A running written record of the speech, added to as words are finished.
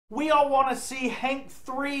We all want to see Hank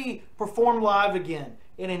 3 perform live again.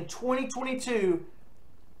 And in 2022,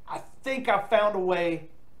 I think I found a way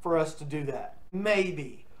for us to do that.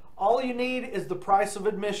 Maybe. All you need is the price of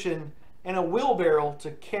admission and a wheelbarrow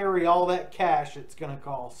to carry all that cash it's going to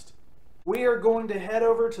cost. We are going to head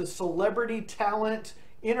over to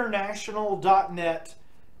celebritytalentinternational.net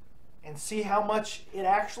and see how much it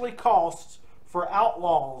actually costs for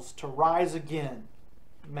Outlaws to rise again.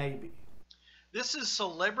 Maybe. This is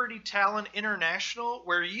Celebrity Talent International,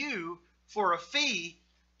 where you, for a fee,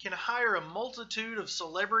 can hire a multitude of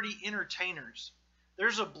celebrity entertainers.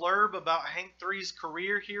 There's a blurb about Hank 3's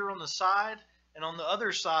career here on the side, and on the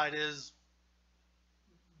other side is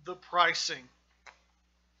the pricing.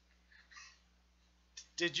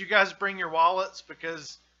 Did you guys bring your wallets?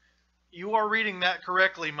 Because you are reading that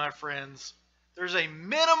correctly, my friends. There's a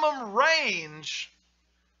minimum range,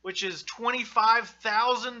 which is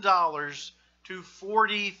 $25,000 to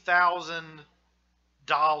 $40,000,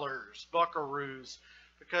 buckaroos,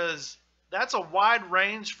 because that's a wide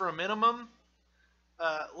range for a minimum.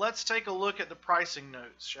 Let's take a look at the pricing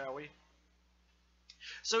notes, shall we?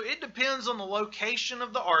 So it depends on the location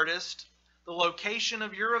of the artist, the location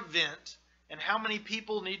of your event, and how many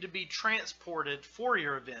people need to be transported for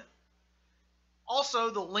your event.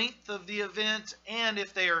 Also, the length of the event and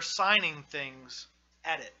if they are signing things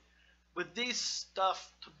at it. With this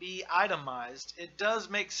stuff to be itemized, it does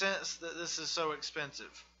make sense that this is so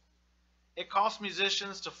expensive. It costs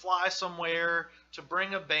musicians to fly somewhere, to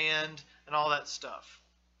bring a band, and all that stuff.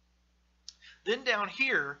 Then down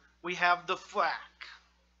here, we have the FAQ.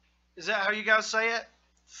 Is that how you guys say it?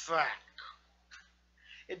 FAQ.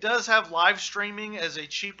 It does have live streaming as a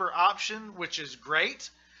cheaper option, which is great.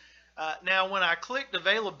 Now, when I clicked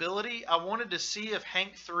availability, I wanted to see if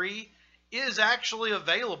Hank 3 is actually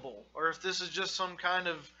available, or if this is just some kind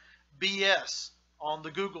of BS on the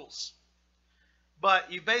Googles. But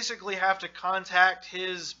you basically have to contact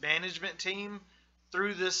his management team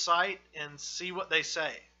through this site and see what they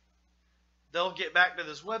say. They'll get back to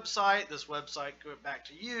this website get back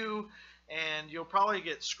to you, and you'll probably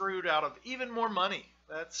get screwed out of even more money.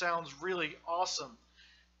 That sounds really awesome.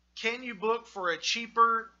 Can you book for a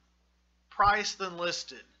cheaper price than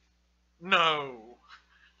listed? No.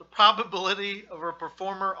 The probability of a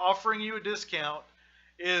performer offering you a discount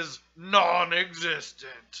is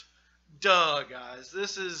non-existent. Duh, guys.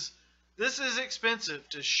 This is expensive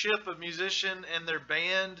to ship a musician and their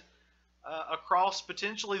band across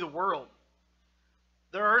potentially the world.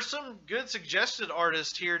 There are some good suggested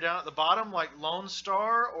artists here down at the bottom, like Lone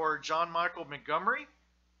Star or John Michael Montgomery.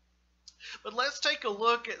 But let's take a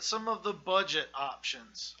look at some of the budget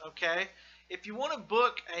options, okay? If you want to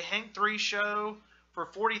book a Hank 3 show for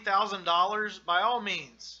 $40,000, by all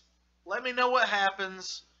means, let me know what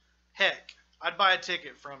happens. Heck, I'd buy a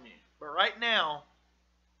ticket from you. But right now,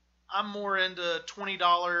 I'm more into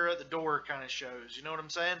 $20 at the door kind of shows. You know what I'm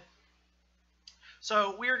saying?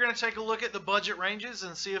 So we are going to take a look at the budget ranges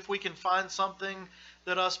and see if we can find something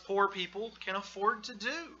that us poor people can afford to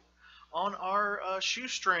do on our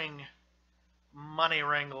shoestring money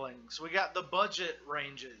wrangling. So we got the budget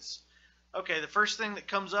ranges. Okay, the first thing that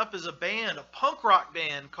comes up is a band, a punk rock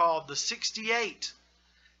band called the 68.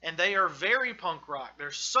 And they are very punk rock.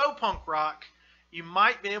 They're so punk rock, you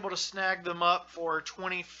might be able to snag them up for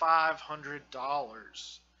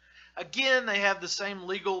 $2,500. Again, they have the same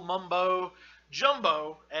legal mumbo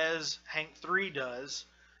jumbo as Hank 3 does,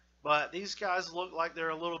 but these guys look like they're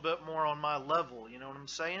a little bit more on my level. You know what I'm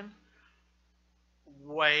saying?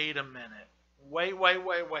 Wait a minute. Wait.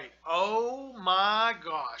 Oh my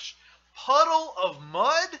gosh. Puddle of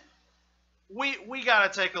Mudd? We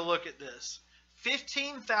got to take a look at this.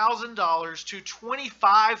 $15,000 to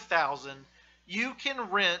 $25,000. You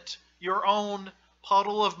can rent your own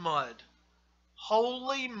Puddle of Mudd.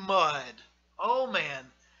 Holy mud. Oh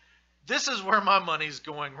man. This is where my money's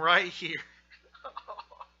going, right here.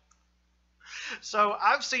 So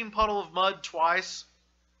I've seen Puddle of Mudd twice.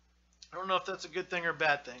 I don't know if that's a good thing or a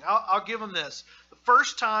bad thing. I'll give them this. The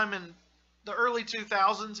first time in the early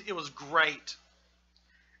 2000s, it was great.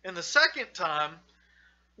 And the second time,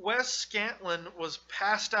 Wes Scantlin was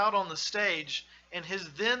passed out on the stage, and his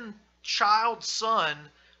then child son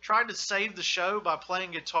tried to save the show by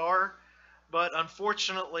playing guitar, but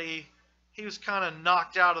unfortunately he was kind of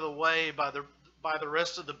knocked out of the way by the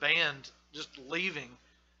rest of the band just leaving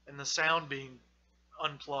and the sound being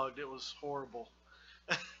unplugged. It was horrible.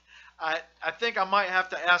 I think I might have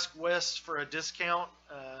to ask Wes for a discount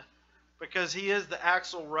because he is the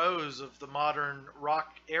Axl Rose of the modern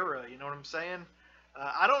rock era. You know what I'm saying?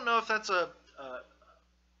 I don't know if that's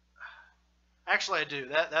actually I do.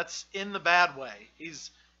 That's in the bad way. He's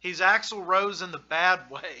He's Axl Rose in the bad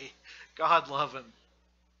way. God love him.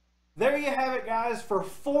 There you have it, guys. For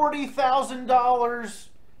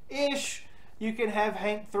 $40,000-ish, you can have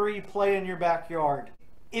Hank 3 play in your backyard.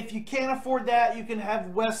 If you can't afford that, you can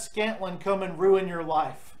have Wes Scantlin come and ruin your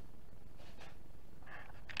life.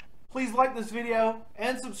 Please like this video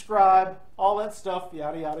and subscribe. All that stuff,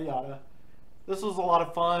 yada, yada, yada. This was a lot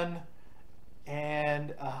of fun.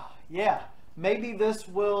 And, yeah, maybe this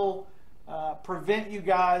will prevent you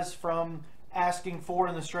guys from asking Ford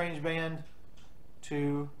and the Strange Band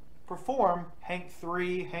to perform Hank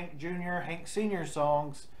 3, Hank Jr., Hank Sr.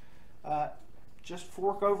 songs. Just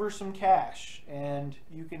fork over some cash and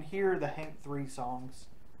you can hear the Hank 3 songs.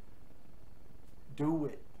 Do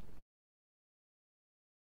it.